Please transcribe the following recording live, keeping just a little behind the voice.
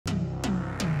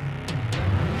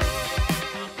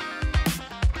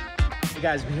So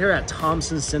guys, we're here at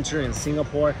Thompson Center in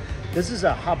Singapore. This is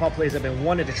a hot pot place I've been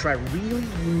wanting to try. Really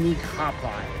unique hot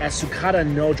pot at Tsukada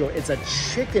Nojo. It's a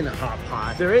chicken hot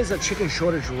pot. There is a chicken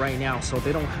shortage right now, so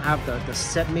they don't have the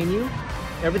set menu.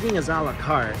 Everything is a la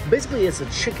carte. Basically, it's a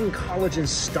chicken collagen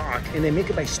stock, and they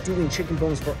make it by stewing chicken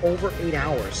bones for over 8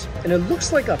 hours. And it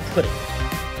looks like a pudding.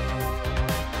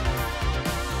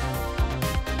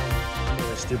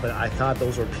 But I thought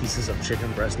those were pieces of chicken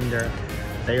breast in there.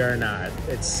 They are not.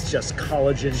 It's just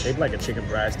collagen shaped like a chicken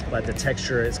breast, but the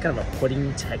texture is kind of a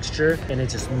pudding texture, and it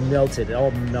just melted. It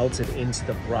all melted into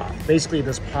the broth. Basically,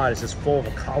 this pot is just full of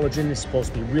collagen. It's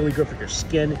supposed to be really good for your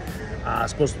skin.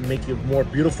 It's supposed to make you more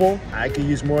beautiful. I could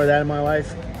use more of that in my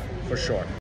life, for sure.